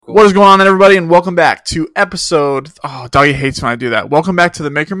Cool. What is going on, everybody, and welcome back to episode... Oh, Doggy hates when I do that. Welcome back to the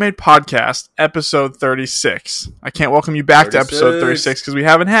Maker Made Podcast, episode 36. I can't welcome you back to episode 36 because we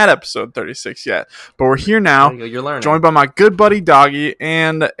haven't had episode 36 yet. But we're here now, You're learning. joined by my good buddy Doggy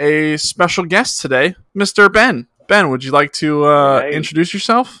and a special guest today, Mr. Ben. Ben, would you like to introduce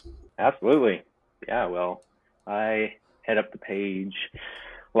yourself? Absolutely. Yeah, well, I head up the page.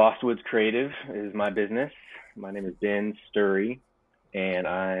 Lost Woods Creative is my business. My name is Ben Sturry, and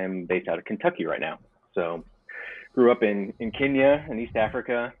I'm based out of Kentucky right now. So grew up in Kenya in East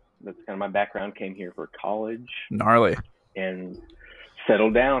Africa. That's kind of my background. Came here for college. Gnarly. And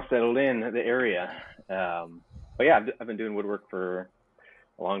settled in the area. But yeah, I've been doing woodwork for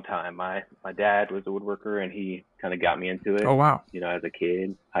a long time. My dad was a woodworker, and he kind of got me into it. Oh, wow. You know, as a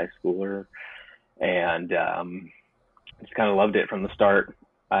kid, high schooler. And just kind of loved it from the start.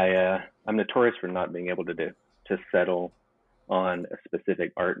 I'm notorious for not being able to settle on a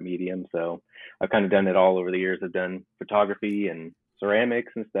specific art medium. So I've kind of done it all over the years. I've done photography and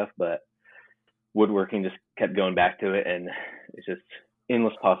ceramics and stuff, but woodworking just kept going back to it, and it's just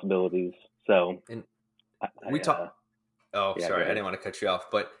endless possibilities. So and we talk. Oh, yeah, sorry, I didn't want to cut you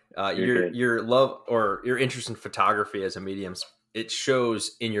off, but You're your love or your interest in photography as a medium, it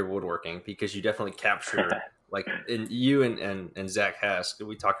shows in your woodworking, because you definitely capture like in you and Zach Hess.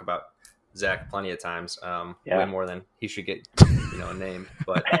 We talk about Zach plenty of times, way more than he should get, a name.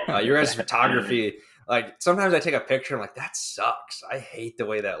 But your guys' photography, like sometimes I take a picture, I'm like, that sucks. I hate the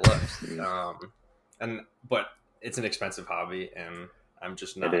way that looks. But it's an expensive hobby, and I'm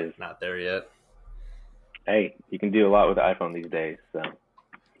just not there yet. Hey, you can do a lot with the iPhone these days. So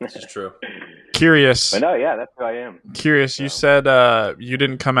this is true. Curious. But no, yeah, that's who I am. Curious. So. You said you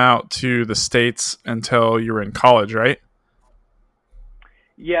didn't come out to the States until you were in college, right?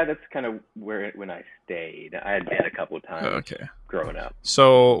 Yeah, that's kind of when I stayed. I had been a couple of times growing up.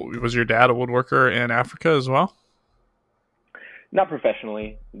 So was your dad a woodworker in Africa as well? Not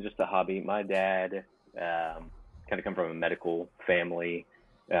professionally, just a hobby. My dad kind of come from a medical family.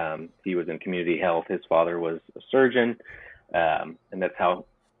 He was in community health. His father was a surgeon, and that's how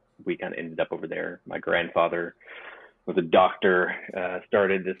we kind of ended up over there. My grandfather was a doctor,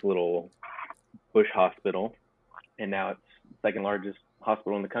 started this little bush hospital, and now it's the second largest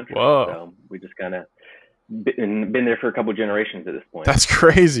hospital in the country. Whoa. So we just kind of been there for a couple generations at this point. That's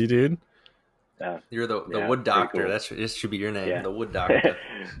crazy, dude. You're the wood doctor. Cool. This should be your name, the wood doctor.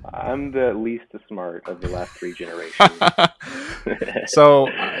 I'm the least smart of the last three generations. So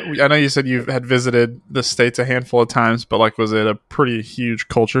I know you said you had visited the States a handful of times, but like, was it a pretty huge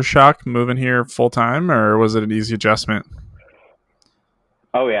culture shock moving here full time, or was it an easy adjustment?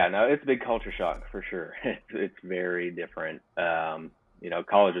 Oh yeah, no, it's a big culture shock for sure. It's very different.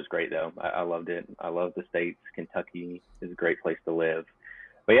 College was great though. I loved it. I love the States. Kentucky is a great place to live.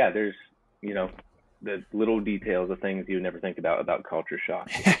 But yeah, there's the little details of things you would never think about culture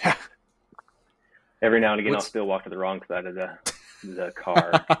shock. Yeah. Every now and again, I'll still walk to the wrong side of the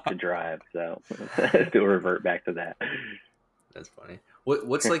car to drive. So still revert back to that. That's funny.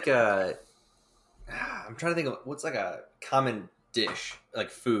 What's like I'm trying to think of what's like a common dish, like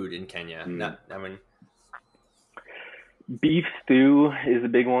food in Kenya. Beef stew is a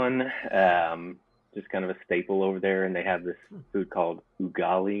big one. Just kind of a staple over there, and they have this food called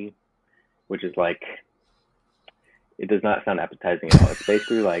ugali, which is like, it does not sound appetizing at all. It's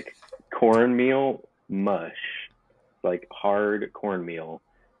basically like cornmeal mush, like hard cornmeal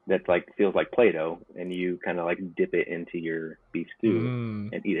that's like feels like Play-Doh, and you kind of like dip it into your beef stew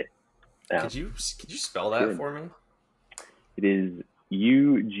and eat it. Could you spell that for me? It is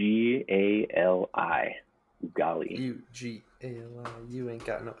Ugali. Ugali. Ugali. You ain't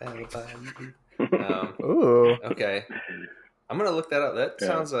got no alibi. Ooh. Okay, I'm gonna look that up. That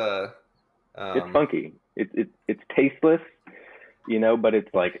sounds it's funky. It's tasteless, but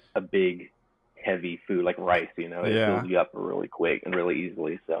it's like a big, heavy food, like rice. It fills you up really quick and really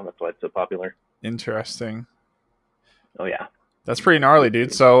easily. So that's why it's so popular. Interesting. Oh yeah, that's pretty gnarly,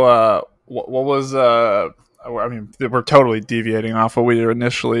 dude. So, what was we're totally deviating off what we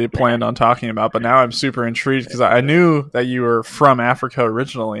initially planned on talking about, but now I'm super intrigued because I knew that you were from Africa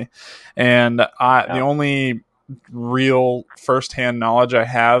originally, and the only real firsthand knowledge I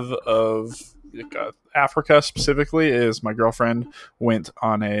have of Africa specifically is my girlfriend went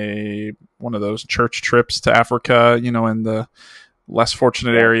on one of those church trips to Africa, in the less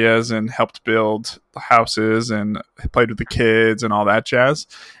fortunate areas, and helped build houses and played with the kids and all that jazz.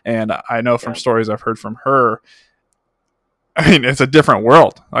 And I know from stories I've heard from her, it's a different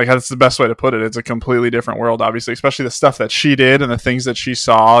world. Like, that's the best way to put it. It's a completely different world, obviously, especially the stuff that she did and the things that she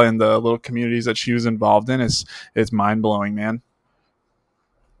saw in the little communities that she was involved in. It's mind blowing, man.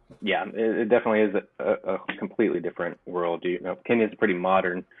 Yeah, it definitely is a completely different world. Kenya is a pretty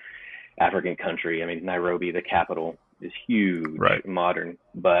modern African country. I mean, Nairobi, the capital, is huge, Right. modern,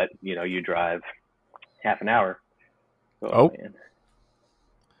 but you drive half an hour. Oh. Man.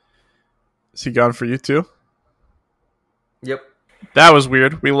 Is he gone for you too? Yep. That was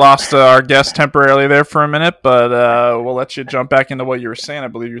weird. We lost our guest temporarily there for a minute, but we'll let you jump back into what you were saying. I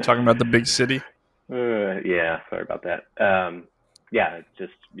believe you were talking about the big city. Yeah, sorry about that. Yeah, it's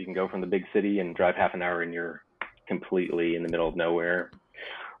just you can go from the big city and drive half an hour and you're completely in the middle of nowhere,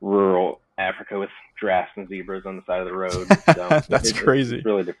 rural Africa with giraffes and zebras on the side of the road. So That's crazy. It's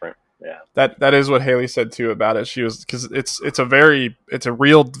really different. Yeah. That is what Haley said too about it. She was, because it's a very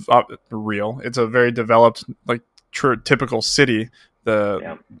developed, like typical city.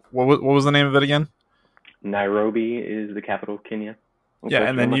 What was the name of it again? Nairobi is the capital of Kenya. Yeah,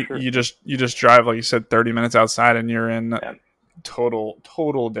 and then you just drive, like you said, 30 minits outside, and you're in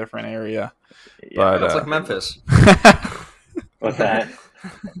total different area. Yeah, but it's like Memphis. What's that?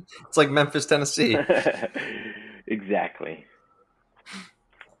 It's like Memphis, Tennessee. Exactly.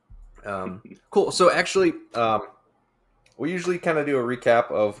 Cool. So actually, we usually kind of do a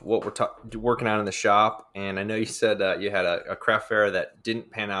recap of what we're working on in the shop. And I know you said you had a craft fair that didn't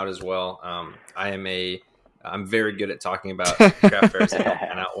pan out as well. I'm very good at talking about craft fairs that don't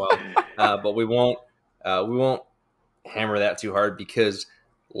pan out well, but we won't hammer that too hard, because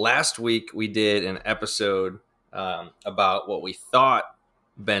last week we did an episode about what we thought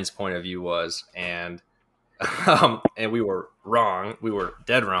Ben's point of view was, and we were wrong. We were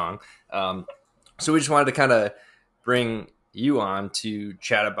dead wrong. So we just wanted to kind of bring you on to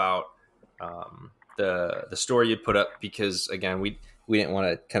chat about the story you put up, because again, we didn't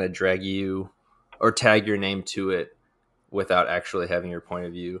want to kind of drag you or tag your name to it without actually having your point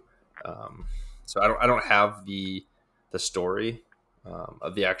of view. So I don't have the story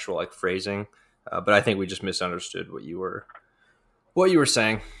of the actual like phrasing, but I think we just misunderstood what you were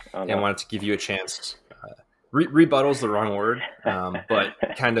saying, and wanted to give you a chance. Rebuttal's the wrong word, but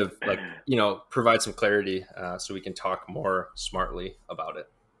kind of like, provide some clarity so we can talk more smartly about it.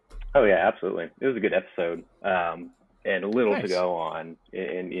 Oh yeah, absolutely. It was a good episode. And a little Nice. To go on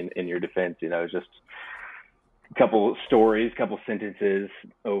in your defense, just a couple stories, couple sentences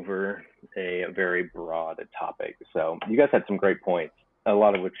over a very broad topic. So you guys had some great points, a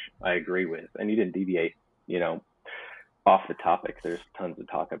lot of which I agree with, and you didn't deviate, off the topic. There's tons to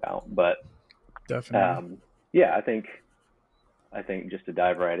talk about, but Definitely. yeah, I think just to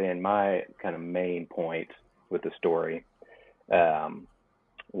dive right in, my kind of main point with the story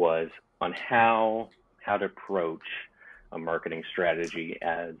was on how to approach a marketing strategy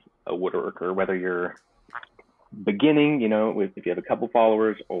as a woodworker, whether you're beginning, if you have a couple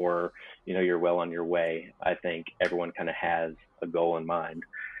followers, or, you're well on your way. I think everyone kind of has a goal in mind,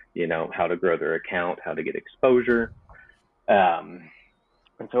 how to grow their account, how to get exposure. And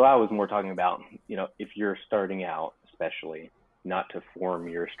so I was more talking about, if you're starting out, especially, not to form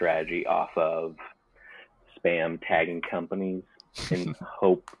your strategy off of spam tagging companies and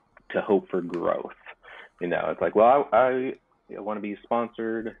hope for growth. It's like, well, I want to be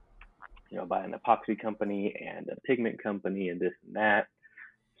sponsored, by an epoxy company and a pigment company and this and that.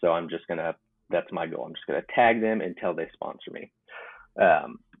 So that's my goal. I'm just going to tag them until they sponsor me.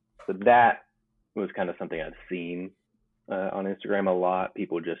 So that was kind of something I've seen on Instagram a lot.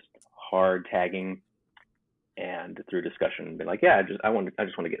 People just hard tagging, and through discussion been like, yeah, I just want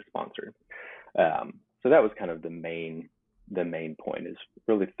to get sponsored. So that was kind of the main point, is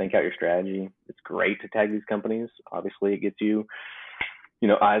really think out your strategy. It's great to tag these companies. Obviously, it gets you,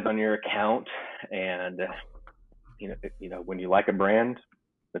 eyes on your account, and when you like a brand,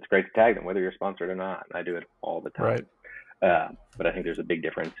 it's great to tag them, whether you're sponsored or not. I do it all the time. Right. But I think there's a big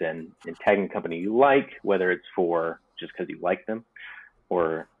difference in tagging a company you like, whether it's for just because you like them,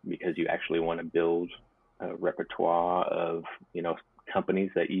 or because you actually want to build a repertoire of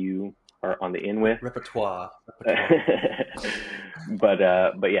companies that you are on the in with. Repertoire. But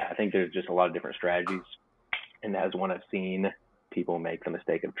yeah, I think there's just a lot of different strategies, and as one I've seen people make the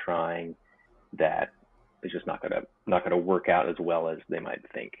mistake of trying, that is just not gonna work out as well as they might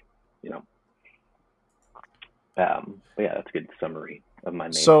think. But yeah, that's a good summary of my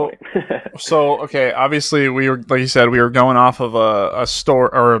main point. So okay, obviously we were, like you said, we were going off of a story,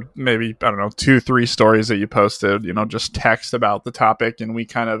 or maybe, I don't know, 2-3 stories that you posted, just text about the topic, and we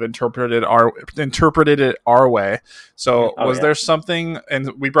kind of interpreted it our way. So was there something,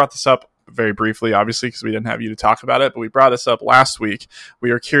 and we brought this up very briefly, obviously, because we didn't have you to talk about it, but we brought this up last week.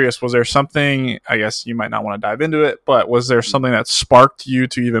 We were curious, was there something, I guess you might not want to dive into it, but was there something that sparked you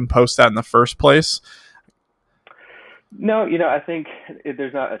to even post that in the first place? No, I think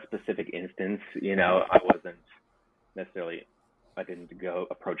there's not a specific instance. I wasn't necessarily, I didn't go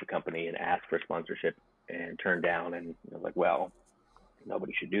approach a company and ask for sponsorship and turn down and like, well,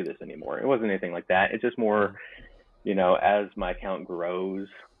 nobody should do this anymore. It wasn't anything like that. It's just more, as my account grows,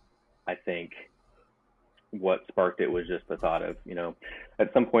 I think what sparked it was just the thought of,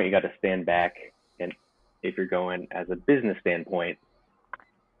 at some point you got to stand back, and if you're going as a business standpoint,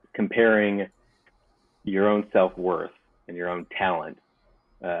 comparing your own self-worth and your own talent,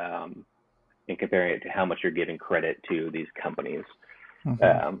 and comparing it to how much you're giving credit to these companies.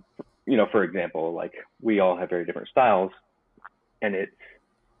 For example, like we all have very different styles, and it's,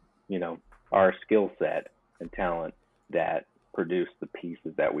 our skill set and talent that produce the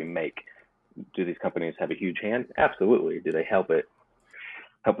pieces that we make. Do these companies have a huge hand? Absolutely. Do they help the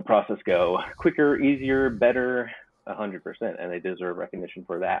process go quicker, easier, better? 100%, and they deserve recognition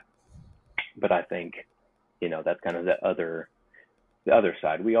for that. But I think, that's kind of the other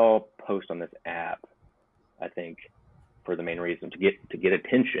side. We all post on this app, I think, for the main reason to get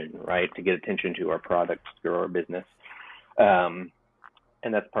attention, right? To get attention to our products, to our business. And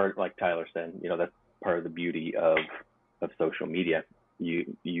that's part, like Tyler said, that's part of the beauty of social media. You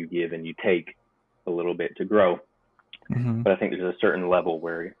give and you take a little bit to grow. But I think there's a certain level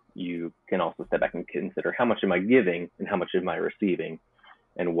where you can also step back and consider how much am I giving and how much am I receiving,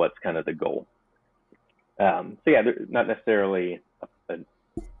 and what's kind of the goal. So yeah, not necessarily an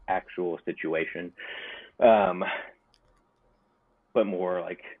actual situation, but more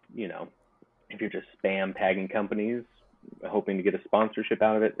like, if you're just spam tagging companies hoping to get a sponsorship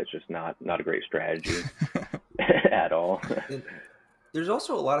out of it, that's just not a great strategy at all. There's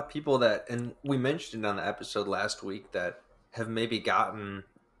also a lot of people that, and we mentioned it on the episode last week, that have maybe gotten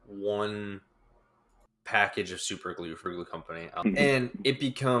one package of super glue for Glue Company, and it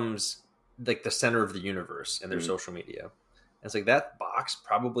becomes like the center of the universe in their social media. And it's like that box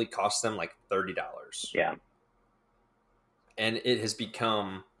probably cost them like $30. Yeah. And it has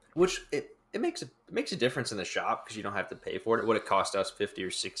become, which it makes a difference in the shop because you don't have to pay for it. It would have cost us 50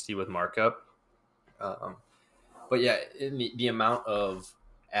 or 60 with markup. But yeah, the amount of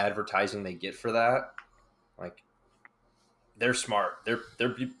advertising they get for that, like, they're smart. They're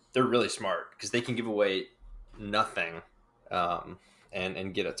really smart because they can give away nothing,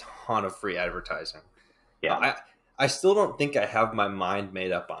 and get a ton of free advertising. Yeah. I still don't think I have my mind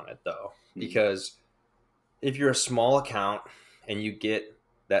made up on it though, because if you're a small account and you get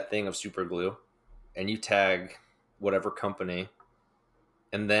that thing of super glue and you tag whatever company,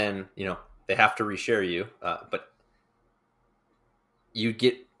 and then they have to reshare you, but you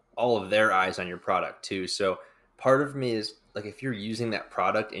get all of their eyes on your product too. So part of me is like, if you're using that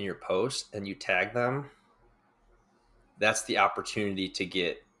product in your post and you tag them, that's the opportunity to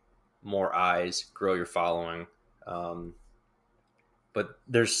get more eyes, grow your following. But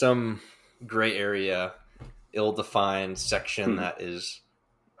there's some gray area, ill-defined section that is,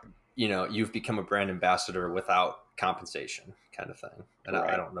 you've become a brand ambassador without compensation kind of thing. And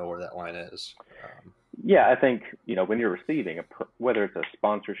right. I don't know where that line is. Yeah, I think, when you're receiving, whether it's a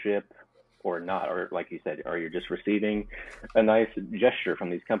sponsorship or not, or like you said, or you're just receiving a nice gesture from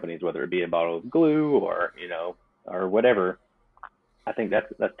these companies, whether it be a bottle of glue or, or whatever, I think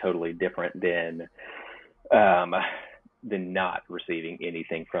that's totally different than not receiving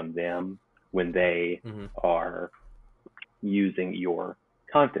anything from them when they are using your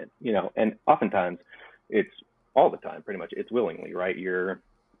content, and oftentimes it's all the time, pretty much, it's willingly, right? You're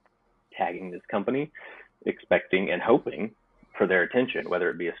tagging this company, expecting and hoping for their attention, whether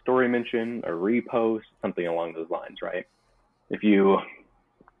it be a story mention, a repost, something along those lines, right? If you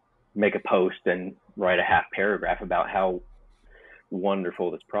make a post and write a half paragraph about how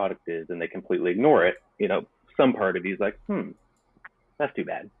wonderful this product is and they completely ignore it, some part of you is like, that's too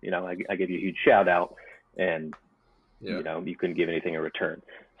bad. I give you a huge shout out and you couldn't give anything in return.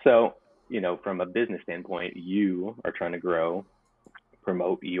 So, from a business standpoint, you are trying to grow,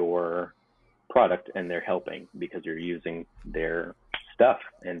 promote your product, and they're helping because you're using their stuff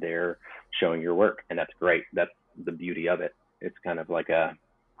and they're showing your work, and that's great. That's the beauty of it. It's kind of like a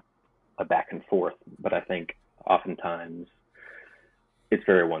back and forth, but I think oftentimes it's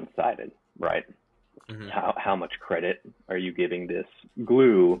very one-sided, right? How much credit are you giving this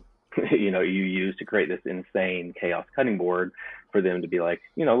glue you use to create this insane chaos cutting board for them to be like,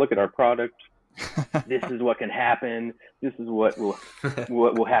 look at our product, this is what can happen, this is what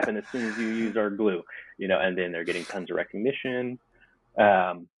will happen as soon as you use our glue, and then they're getting tons of recognition,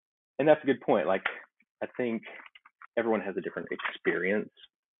 and that's a good point. Like, I think everyone has a different experience,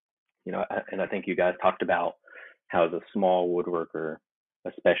 and I think you guys talked about how, as a small woodworker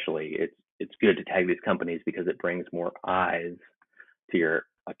especially, it's good to tag these companies because it brings more eyes to your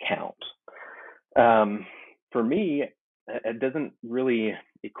account. For me, it doesn't really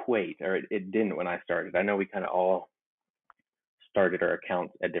equate, or it didn't when I started. I know we kind of all started our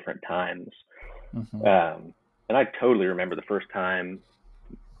accounts at different times. And I totally remember the first time,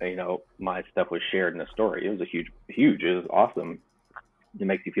 my stuff was shared in a story. It was huge. It was awesome. It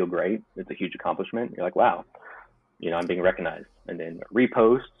makes you feel great. It's a huge accomplishment. You're like, wow, I'm being recognized. And then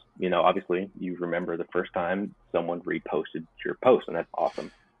reposts, obviously you remember the first time someone reposted your post, and that's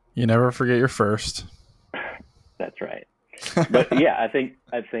awesome. You never forget your first. That's right. But yeah, I think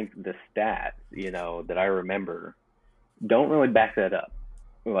the stats, that I remember don't really back that up.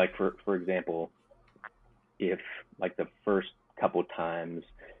 Like for example, if like the first couple times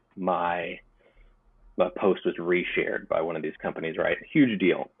my post was reshared by one of these companies, right? Huge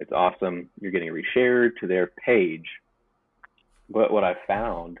deal. It's awesome. You're getting reshared to their page. But what I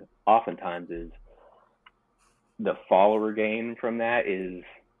found oftentimes is the follower gain from that is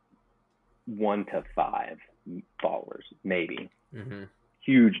 1 to 5 followers, maybe. Mm-hmm.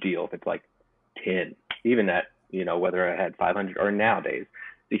 Huge deal if it's like 10. Even at, whether I had 500 or nowadays,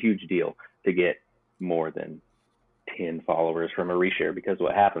 it's a huge deal to get more than 10 followers from a reshare, because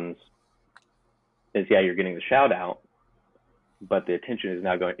what happens is, you're getting the shout out, but the attention is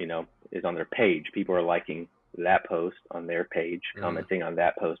now going, is on their page. People are liking that post on their page, commenting on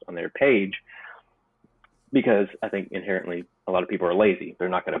that post on their page, because I think inherently a lot of people are lazy. They're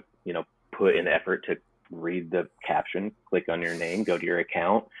not going to, put in effort to read the caption, click on your name, go to your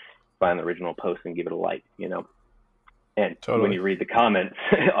account, find the original post and give it a like, And totally. When you read the comments,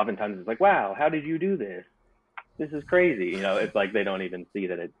 oftentimes it's like, wow, how did you do this? This is crazy. It's like they don't even see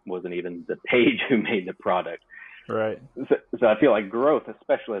that it wasn't even the page who made the product. Right. So I feel like growth,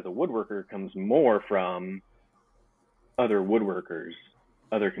 especially as a woodworker, comes more from other woodworkers,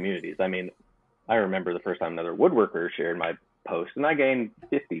 other communities. I mean, I remember the first time another woodworker shared my post and I gained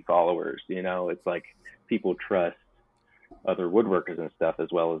 50 followers. It's like people trust other woodworkers and stuff as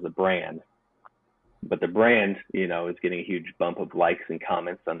well as the brand. But the brand, is getting a huge bump of likes and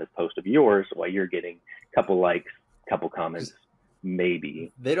comments on this post of yours, while you're getting a couple likes, couple comments,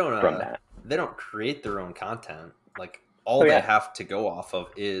 maybe from that. They don't create their own content. Like all they have to go off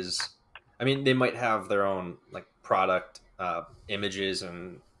of is, I mean, they might have their own like product images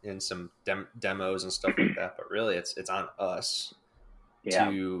and some demos and stuff like that, but really it's on us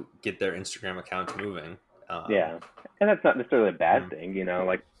to get their Instagram account moving. And that's not necessarily a bad thing,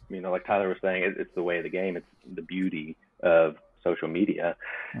 like Tyler was saying, it's the way of the game. It's the beauty of social media.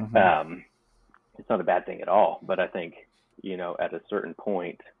 Mm-hmm. It's not a bad thing at all, but I think, at a certain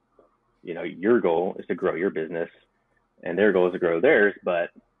point, your goal is to grow your business and their goal is to grow theirs.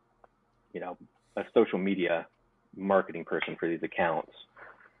 But, a social media marketing person for these accounts,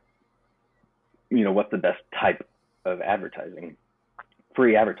 what's the best type of advertising?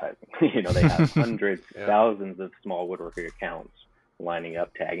 Free advertising. They have hundreds, thousands of small woodworking accounts lining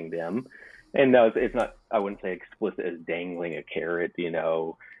up, tagging them. And no, it's not, I wouldn't say explicit as dangling a carrot,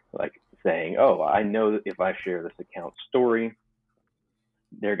 like saying, oh, I know that if I share this account story,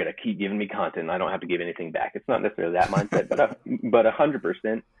 they're going to keep giving me content. I don't have to give anything back. It's not necessarily that mindset, but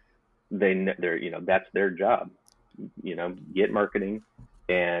 100%, they're, that's their job, get marketing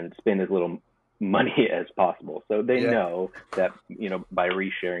and spend as little money as possible. So they know that, by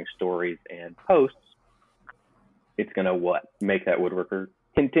resharing stories and posts, it's going to make that woodworker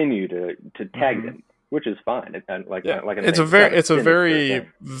continue to tag them, which is fine. It's a very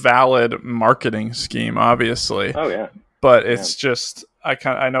valid marketing scheme, obviously. Oh yeah. But it's just,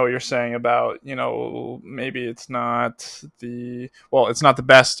 I know what you're saying about, maybe it's not the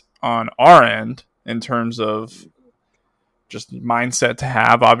best on our end in terms of just mindset to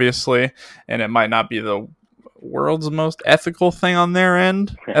have, obviously, and it might not be the world's most ethical thing on their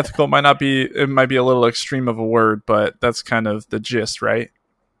end. Ethical might be a little extreme of a word, but that's kind of the gist, right?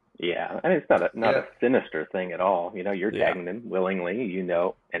 Yeah, I mean, it's not a sinister thing at all. You're tagging them willingly,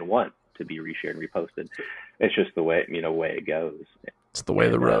 and want to be reshared and reposted. It's just the way it goes. It's the way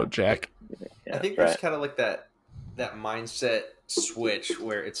of the road, Jack. I think there's kind of like that mindset switch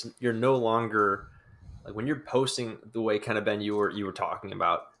where you're no longer like, when you're posting the way kind of, Ben, you were talking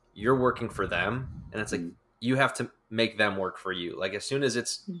about, you're working for them, and it's like you have to make them work for you. Like as soon as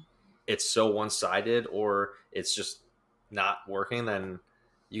it's so one-sided or it's just not working, then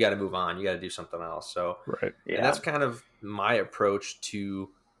you got to move on. You got to do something else. So, right. Yeah. And that's kind of my approach to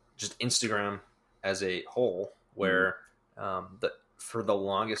just Instagram as a whole, where for the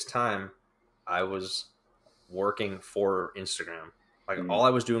longest time I was working for Instagram. Like all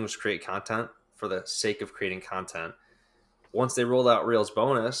I was doing was create content for the sake of creating content. Once they rolled out Reels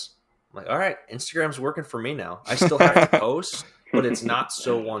bonus, I'm like, all right, Instagram's working for me now. I still have to post, but it's not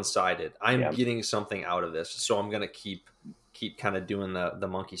so one-sided. I'm getting something out of this, so I'm gonna keep kind of doing the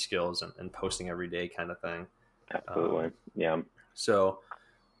monkey skills and posting every day kind of thing. Absolutely. So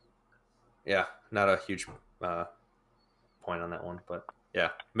yeah, not a huge point on that one, but yeah,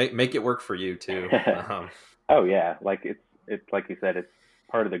 make it work for you too. Oh yeah, like it's like you said, it's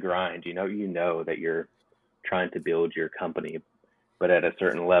part of the grind. You know that you're trying to build your company, but at a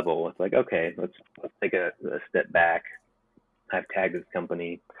certain level, it's like, okay, let's take a step back. I've tagged this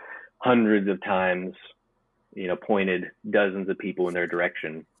company hundreds of times, pointed dozens of people in their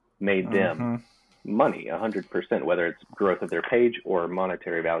direction, made them money 100%, whether it's growth of their page or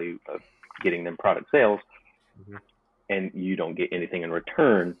monetary value of getting them product sales, and you don't get anything in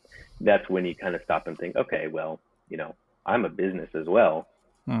return. That's when you kind of stop and think, okay, well, I'm a business as well.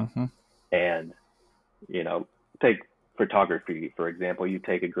 And, take photography, for example. You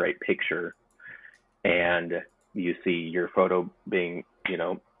take a great picture and you see your photo being,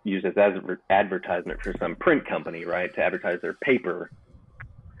 used as advertisement for some print company, right? To advertise their paper.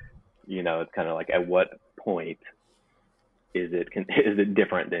 It's kind of like, at what point is it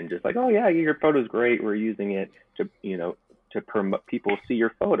different than just like, oh yeah, your photo's great, we're using it to, to promote, people see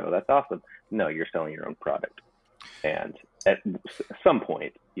your photo, that's awesome. No, you're selling your own product. And at some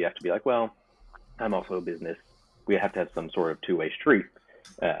point you have to be like, well, I'm also a business. We have to have some sort of two-way street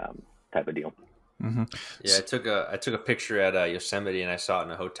type of deal. Yeah, I took a picture at Yosemite, and I saw it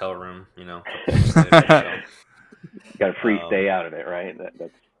in a hotel room. Got a free stay out of it, right?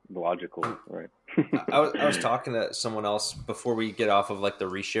 That's logical, right? I was talking to someone else before we get off of like the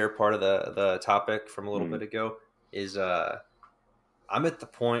reshare part of the topic from a little bit ago. Is I'm at the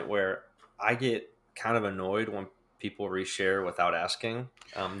point where I get kind of annoyed when people reshare without asking.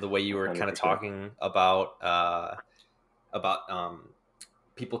 The way you were 100%. Kind of talking about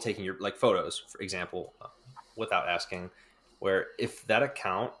people taking your photos, for example, without asking, where if that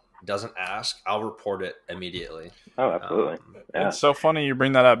account doesn't ask, I'll report it immediately. Oh, absolutely. It's so funny you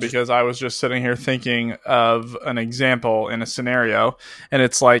bring that up, because I was just sitting here thinking of an example in a scenario, and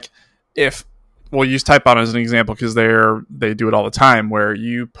it's like, if we'll use Typebot as an example because they do it all the time, where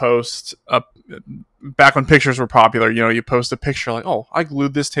you post back when pictures were popular, you post a picture like, oh, I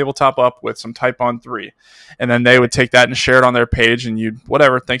glued this tabletop up with some Type-On 3, and then they would take that and share it on their page, and you'd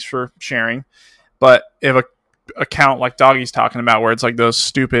whatever, thanks for sharing. But if a account like Doggy's talking about, where it's like those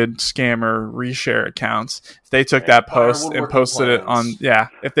stupid scammer reshare accounts, if they took that post and posted it on,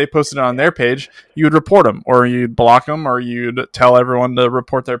 if they posted it on their page, you would report them, or you'd block them, or you'd tell everyone to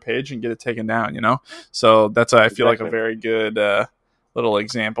report their page and get it taken down, So that's, I feel like, a very good little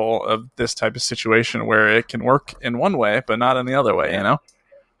example of this type of situation where it can work in one way, but not in the other way,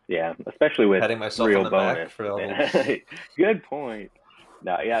 Yeah, especially with real bonus. Good point.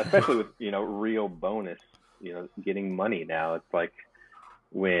 No, yeah, especially with, real bonus, getting money now. It's like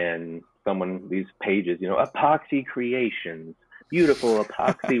when these pages, epoxy creations, beautiful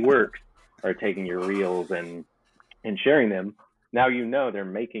epoxy works, are taking your reels and sharing them. Now they're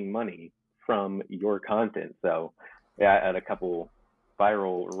making money from your content. So yeah, I had a couple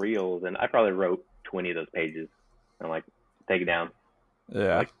viral reels, and I probably wrote 20 of those pages. I'm like, take it down.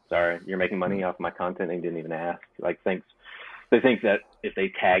 Yeah. Like, sorry, you're making money off my content and you didn't even ask. Like, thanks. They think that if they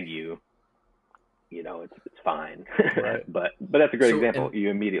tag you, it's fine. Right. but that's a great example. You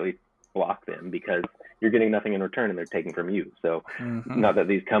immediately block them because you're getting nothing in return and they're taking from you. So not that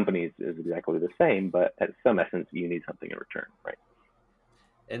these companies is exactly the same, but at some essence, you need something in return, right?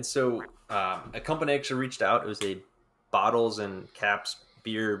 And so a company actually reached out. It was a bottles and caps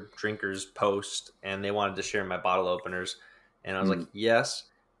beer drinkers post, and they wanted to share my bottle openers. And I was like, yes,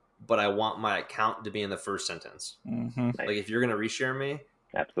 but I want my account to be in the first sentence. Nice. Like, if you're going to reshare me,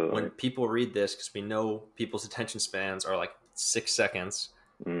 absolutely. When people read this, because we know people's attention spans are like 6 seconds,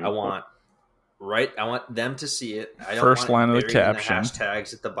 I want them to see it. I don't first want line of the caption, the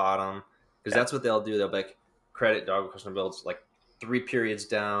hashtags at the bottom, because that's what they'll do. They'll be like, credit Dog Custom Builds, like 3 periods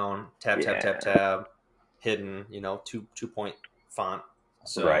down, tab, hidden, 2-point font.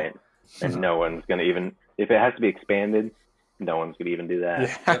 So, right. And no one's going to even, if it has to be expanded, no one's going to even do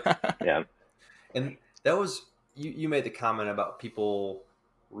that. Yeah. And that was, you made the comment about people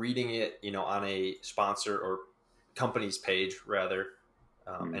reading it, on a sponsor or company's page rather,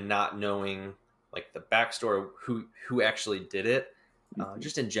 and not knowing like the backstory, who actually did it.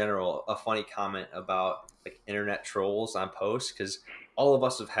 Just in general, a funny comment about like internet trolls on posts, because all of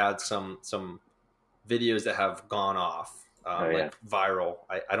us have had some videos that have gone off like viral.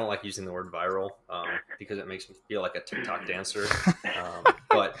 I don't like using the word viral because it makes me feel like a TikTok dancer.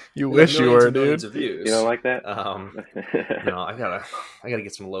 But you wish you were, dude. Of views. You don't like that? No, I gotta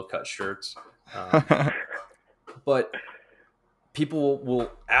get some low cut shirts. But people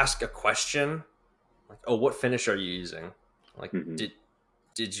will ask a question like, "Oh, what finish are you using?" Like,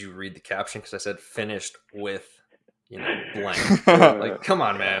 did you read the caption? Because I said finished with, blank. Like, come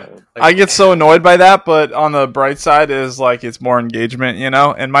on, man. Like, I get so annoyed by that, but on the bright side is like it's more engagement,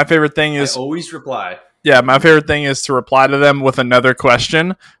 And my favorite thing is I always reply. Yeah, my favorite thing is to reply to them with another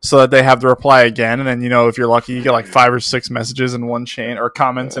question so that they have to reply again. And then, if you're lucky, you get like 5 or 6 messages in one chain or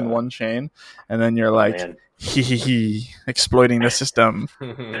comments in one chain. And then you're like, exploiting the system.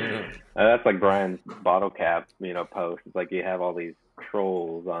 That's like Brian's bottle cap, post. It's like you have all these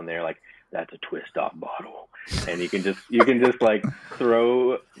trolls on there, like, that's a twist off bottle. And you can just like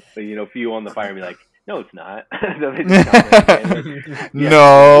throw, fuel on the fire and be like, no, it's not.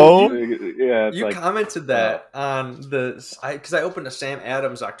 No. You commented that on because I opened a Sam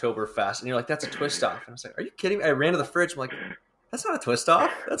Adams Oktoberfest, and you're like, "That's a twist off." And I was like, "Are you kidding me?" I ran to the fridge. I'm like, "That's not a twist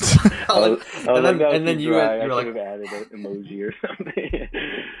off." That's and then you were like, added an emoji or something.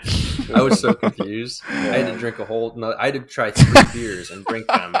 I was so confused. I had to drink I had to try 3 beers and drink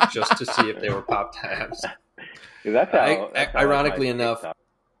them just to see if they were pop tabs. That's how. Ironically enough.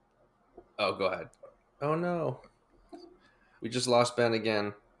 Oh, go ahead. Oh no, we just lost Ben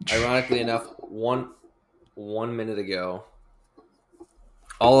again. Ironically enough, one minute ago,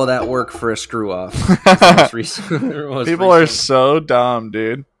 all of that work for a screw off. People are so dumb,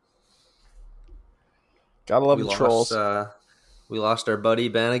 dude. Gotta love the trolls. We lost our buddy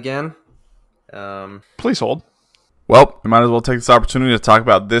Ben again. Please hold. Well, we might as well take this opportunity to talk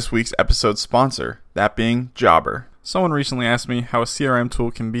about this week's episode sponsor, that being Jobber. Someone recently asked me how a CRM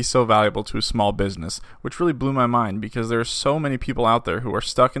tool can be so valuable to a small business, which really blew my mind because there are so many people out there who are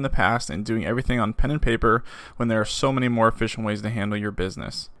stuck in the past and doing everything on pen and paper when there are so many more efficient ways to handle your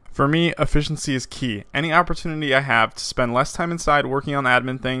business. For me, efficiency is key. Any opportunity I have to spend less time inside working on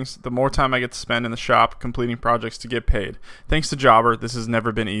admin things, the more time I get to spend in the shop completing projects to get paid. Thanks to Jobber, this has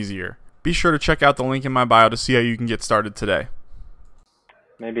never been easier. Be sure to check out the link in my bio to see how you can get started today.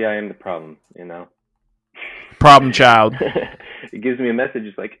 Maybe I am the problem, Problem child. It gives me a message.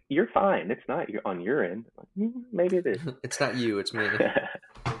 It's like, you're fine. It's not on your end. Maybe it is. It's not you. It's me.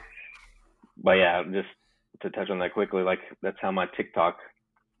 But yeah, just to touch on that quickly, like that's how my TikTok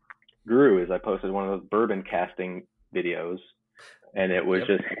grew. Is I posted one of those bourbon casting videos, and it was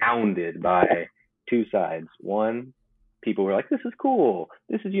just hounded by 2 sides. One, people were like, "This is cool.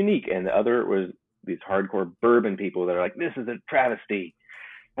 This is unique," and the other was these hardcore bourbon people that are like, "This is a travesty.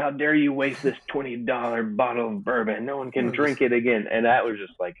 How dare you waste this $20 bottle of bourbon? No one can drink it again." And that was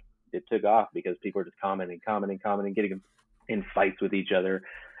just like, it took off because people were just commenting, getting in fights with each other.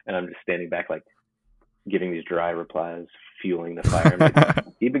 And I'm just standing back, like, giving these dry replies, fueling the fire. Like,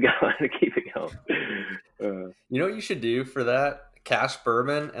 keep it going. You know what you should do for that? Cast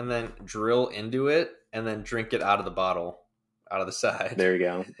bourbon and then drill into it and then drink it out of the bottle, out of the side. There you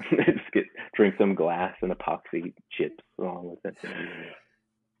go. Just drink some glass and epoxy chips along with it.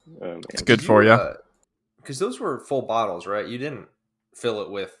 It's good for you. Because those were full bottles, right? You didn't fill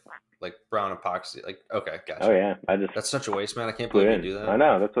it with like brown epoxy. Like, okay, gotcha. Oh yeah, that's such a waste, man. I can't believe you do that. I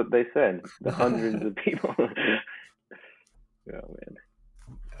know, that's what they said. The hundreds of people. Oh man.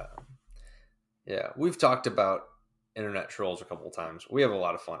 Yeah, we've talked about internet trolls a couple of times. We have a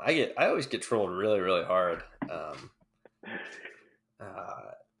lot of fun. I always get trolled really, really hard.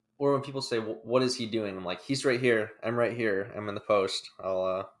 Or when people say, "What is he doing?" I'm like, "He's right here. I'm right here. I'm in the post.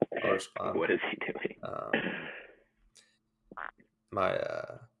 I'll respond." What is he doing?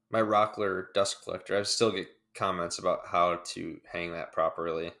 My Rockler dust collector. I still get comments about how to hang that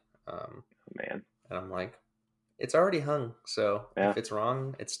properly. Man, and I'm like, it's already hung. So if it's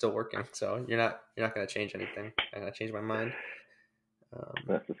wrong, it's still working. So you're not going to change anything. I'm going to change my mind.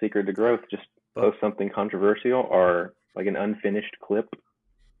 That's the secret to growth. Just post something controversial or like an unfinished clip,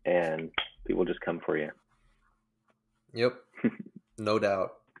 and people just come for you. Yep, no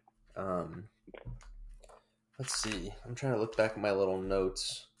doubt. Let's see. I'm trying to look back at my little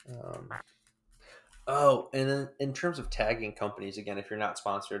notes. And then in terms of tagging companies, again, if you're not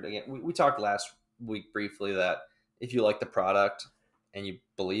sponsored, again, we talked last week briefly that if you like the product and you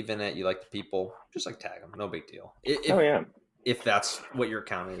believe in it, you like the people, just like tag them. No big deal. If that's what your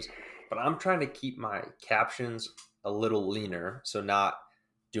account is. But I'm trying to keep my captions a little leaner, so not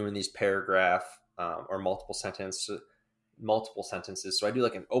doing these paragraph or multiple sentences. So I do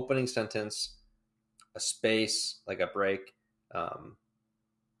like an opening sentence, a space, like a break,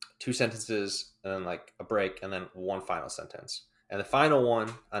 2 sentences, and then like a break, and then one final sentence. And the final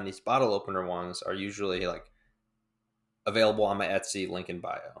one on these bottle opener ones are usually like available on my Etsy, link in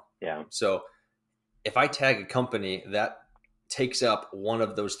bio. Yeah. So if I tag a company, that takes up one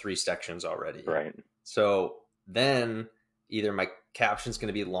of those 3 sections already. Right. So then either my caption's going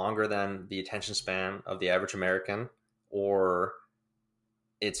to be longer than the attention span of the average American, or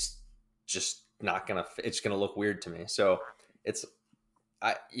it's just not going to, it's going to look weird to me. So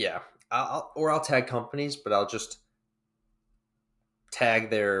I'll tag companies, but I'll just tag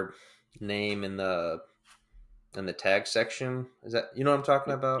their name in the tag section. Is that, you know what I'm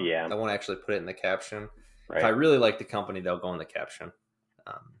talking about? Yeah. I won't actually put it in the caption. Right. If I really like the company, they'll go in the caption.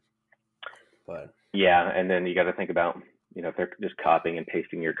 But yeah, and then you got to think about, if they're just copying and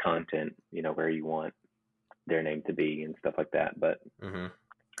pasting your content, where you want their name to be and stuff like that. But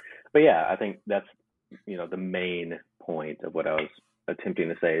yeah, I think that's, the main point of what I was attempting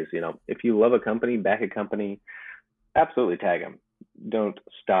to say is, if you love a company, back a company, absolutely tag them. Don't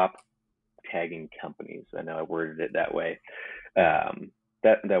stop tagging companies. I know I worded it that way.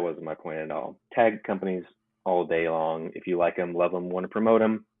 That wasn't my point at all. Tag companies all day long. If you like them, love them, want to promote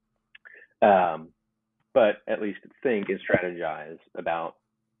them. But at least think and strategize about,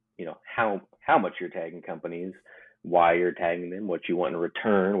 how much you're tagging companies, why you're tagging them, what you want in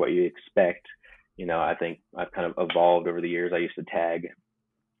return, what you expect. I think I've kind of evolved over the years. I used to tag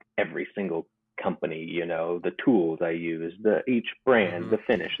every single company, the tools I use, each brand, the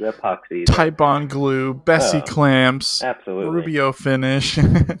finish, the epoxy, Titebond glue, Bessie clamps, absolutely, Rubio finish.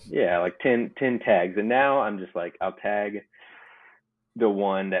 Yeah, like 10 tags. And now I'm just like, I'll tag the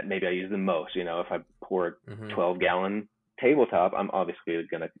one that maybe I use the most. If I pour a 12-gallon tabletop, I'm obviously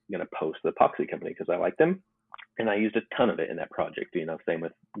gonna post the epoxy company because I like them, and I used a ton of it in that project. Same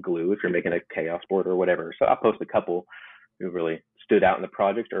with glue if you're making a chaos board or whatever. So I'll post a couple who really stood out in the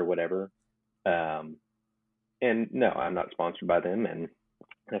project or whatever. And no, I'm not sponsored by them, and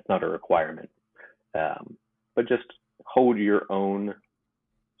that's not a requirement. But just hold your own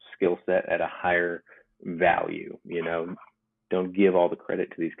skill set at a higher value. Don't give all the credit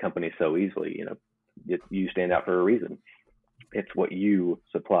to these companies so easily. You stand out for a reason. It's what you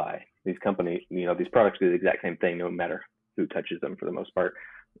supply. These companies, these products do the exact same thing, no matter who touches them for the most part.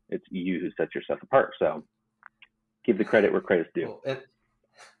 It's you who sets yourself apart. So give the credit where credit's due. Well,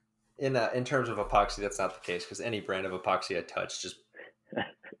 in terms of epoxy, that's not the case, because any brand of epoxy I touch just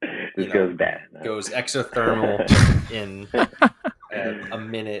goes bad. Goes exothermal in a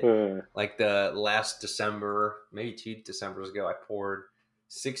minute. Like the last December, maybe 2 Decembers ago, I poured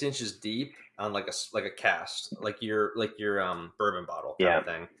 6 inches deep on like a cast, like your bourbon bottle kind of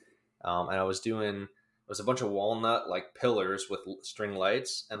thing. And I was doing, it was a bunch of walnut like pillars with string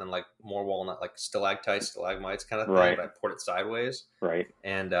lights, and then like more walnut like stalactites, stalagmites kind of thing. Right. But I poured it sideways. Right.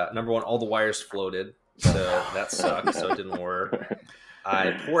 And number one, all the wires floated, so that sucked. So it didn't work.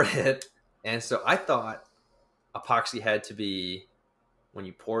 I poured it, and so I thought epoxy had to be, when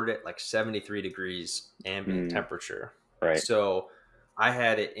you poured it, like 73 degrees ambient temperature. Right. So I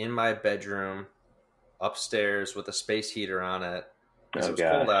had it in my bedroom upstairs with a space heater on it because it was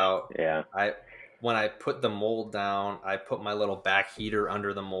cold out. Yeah. When I put the mold down, I put my little back heater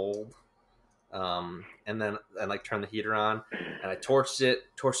under the mold, and then I like turned the heater on, and I torched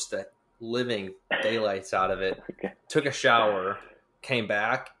the living daylights out of it. Okay. Took a shower, came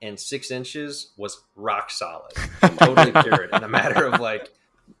back, and 6 inches was rock solid, totally cured in a matter of like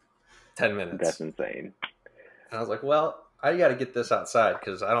 10 minutes. That's insane. And I was like, well, I got to get this outside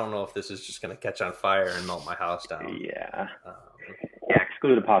because I don't know if this is just going to catch on fire and melt my house down. Yeah.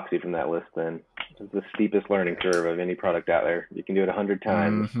 Exclude epoxy from that list then. It's the steepest learning curve of any product out there. You can do it 100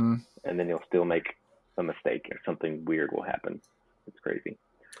 times, and then you'll still make a mistake or something weird will happen. It's crazy.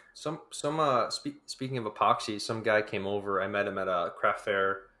 Speaking of epoxy, some guy came over. I met him at a craft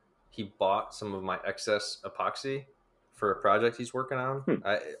fair. He bought some of my excess epoxy for a project he's working on.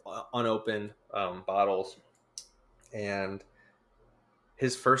 Unopened bottles. And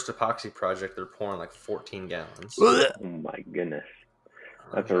his first epoxy project, they're pouring like 14 gallons. Oh my goodness.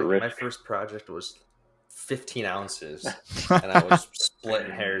 That's a risk. My first project was 15 ounces, and I was splitting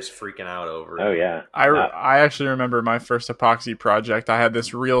hairs, freaking out over it. Oh, yeah. I actually remember my first epoxy project. I had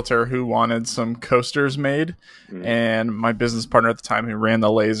this realtor who wanted some coasters made, and my business partner at the time who ran the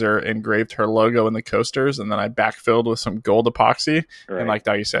laser engraved her logo in the coasters, and then I backfilled with some gold epoxy. Right. And like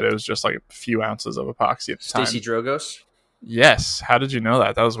you said, it was just like a few ounces of epoxy at the time. Stacy Drogos? Yes. How did you know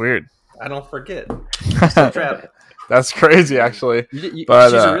that? That was weird. I don't forget. That's crazy, actually. She's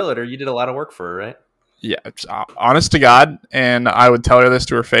a realtor. You did a lot of work for her, right? Yeah, honest to God, and I would tell her this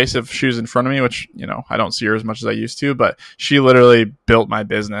to her face if she was in front of me, which, I don't see her as much as I used to, but she literally built my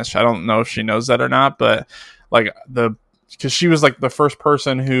business. I don't know if she knows that or not, but because she was like the first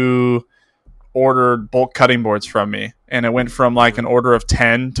person who ordered bulk cutting boards from me, and it went from like an order of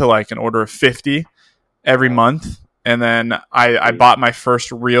 10 to like an order of 50 every month. And then I bought my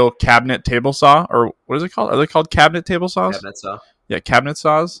first real cabinet table saw, or what is it called? Are they called cabinet table saws? Cabinet saw. Yeah, cabinet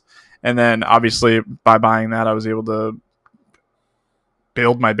saws. And then obviously by buying that, I was able to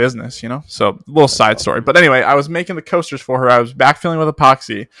build my business, So a little side story. But anyway, I was making the coasters for her. I was backfilling with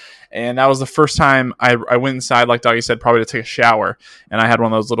epoxy. And that was the first time I went inside, like Doggy said, probably to take a shower. And I had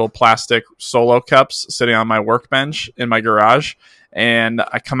one of those little plastic Solo cups sitting on my workbench in my garage. And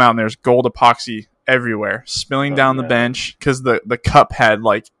I come out and there's gold epoxy everywhere, spilling down the bench because the cup had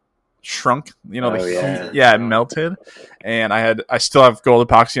like shrunk, it melted, and I still have gold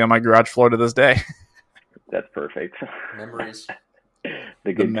epoxy on my garage floor to this day. That's perfect. Memories.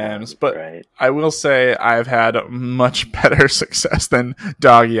 the good memes, times, but right? I will say I've had much better success than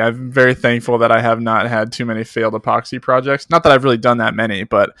Doggy. I'm very thankful that I have not had too many failed epoxy projects. Not that I've really done that many,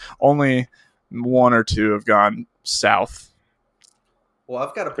 but only one or two have gone south. Well,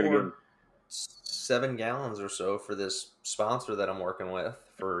 I've got to Pretty pour good. 7 gallons or so for this sponsor that I'm working with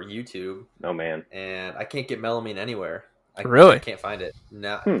for YouTube. Oh man, and I can't get melamine anywhere. Really? I can't find it.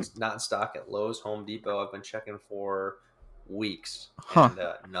 Not in stock at Lowe's, Home Depot. I've been checking for weeks. And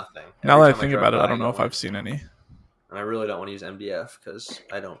nothing. Now that I think about it, I don't know if I've seen any. And I really don't want to use MDF because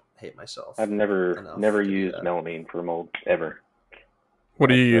I don't hate myself. I've never used melamine for mold ever. What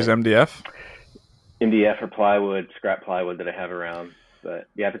do you use, MDF? MDF or plywood, scrap plywood that I have around. But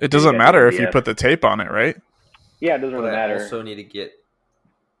yeah, it doesn't matter if you put the tape on it, right? Yeah, it doesn't really matter. I also need to get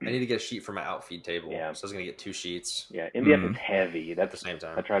a sheet for my outfeed table. Yeah. So I was going to get 2 sheets. Yeah, MDF is heavy. That's at the same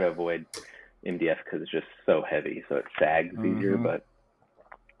time. I try to avoid MDF because it's just so heavy, so it sags easier. But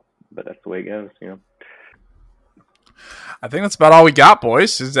that's the way it goes, I think that's about all we got,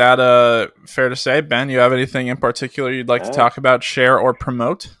 boys. Is that fair to say? Ben, you have anything in particular you'd like to talk about, share, or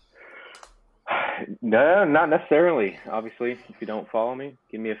promote? No, not necessarily. Obviously, if you don't follow me,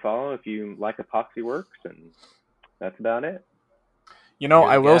 give me a follow if you like Epoxy Works, and that's about it.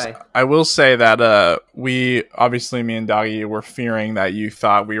 I will say that we obviously, me and Doggy, were fearing that you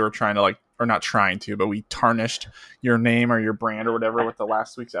thought we were trying to or not trying to, but we tarnished your name or your brand or whatever with the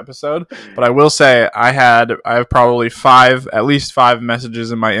last week's episode. But I will say I have probably at least five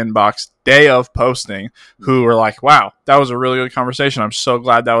messages in my inbox day of posting who were like, wow, that was a really good conversation. I'm so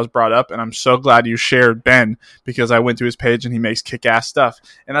glad that was brought up. And I'm so glad you shared Ben, because I went to his page and he makes kick-ass stuff.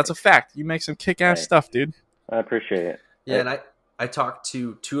 And that's a fact. You make some kick-ass stuff, dude. I appreciate it. Yeah, and I talked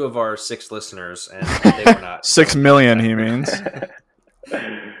to 2 of our 6 listeners, and they were not 6 million. He means,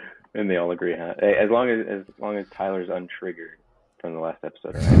 and they all agree. Huh? Hey, as long as Tyler's untriggered from the last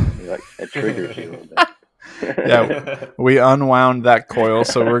episode, right? It triggers you a little bit. Yeah, we unwound that coil,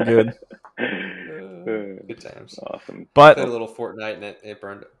 so we're good. Good times. Awesome. But played a little Fortnite, and it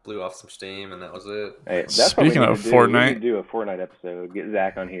blew off some steam, and that was it. Hey, that's speaking of Fortnite, we need to do a Fortnite episode. Get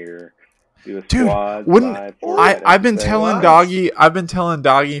Zach on here. Dude, I've been telling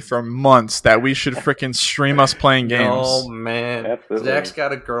Doggy for months that we should freaking stream us playing games. Oh man, absolutely. Zach's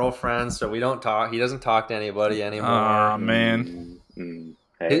got a girlfriend, so we don't talk. He doesn't talk to anybody anymore. Oh man.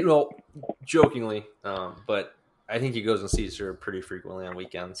 Hey. Well, jokingly, but I think he goes and sees her pretty frequently on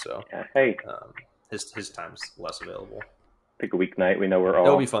weekends. So hey, his time's less available. Pick a weeknight. We know we're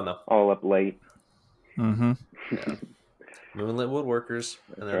It'll be fun though. All up late. Mm-hmm. Yeah. Moonlit Woodworkers,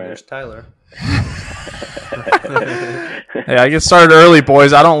 and then there's Tyler. Hey, I get started early,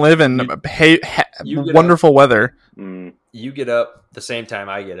 boys. I don't live in wonderful weather. You get up the same time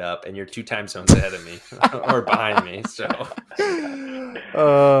I get up, and you're 2 time zones ahead of me or behind me. So,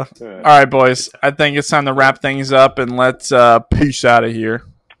 all right, boys. I think it's time to wrap things up, and let's peace out of here.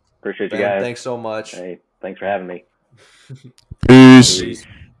 Appreciate you Ben, guys. thanks so much. Hey, thanks for having me. Peace.